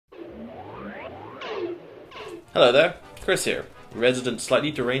Hello there, Chris here, resident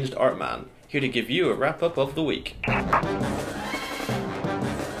slightly deranged art man, here to give you a wrap-up of the week.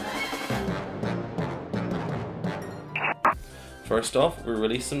 First off, we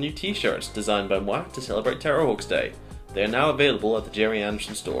released some new t-shirts designed by moi to celebrate Terrahawks Day. They are now available at the Gerry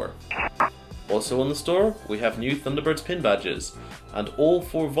store. Also on the store, we have new Thunderbirds pin badges, and all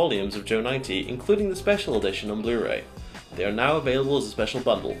 4 volumes of Joe 90, including the special edition on Blu-ray. They are now available as a special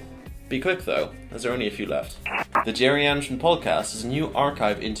bundle. Be quick though, as there are only a few left. The Gerry podcast is a new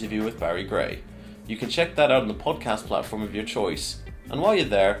archive interview with Barry Gray. You can check that out on the podcast platform of your choice. And while you're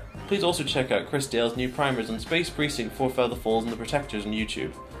there, please also check out Chris Dale's new primers on Space Precinct, 4 Feather Falls and The Protectors on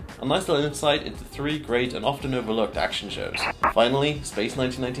YouTube. A nice little insight into 3 great and often overlooked action shows. Finally, Space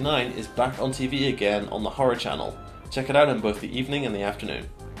 1999 is back on TV again on the Horror Channel. Check it out in both the evening and the afternoon.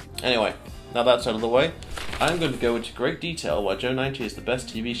 Anyway, now that's out of the way, I'm going to go into great detail why Joe 90 is the best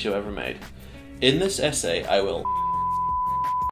TV show ever made. In this essay, I will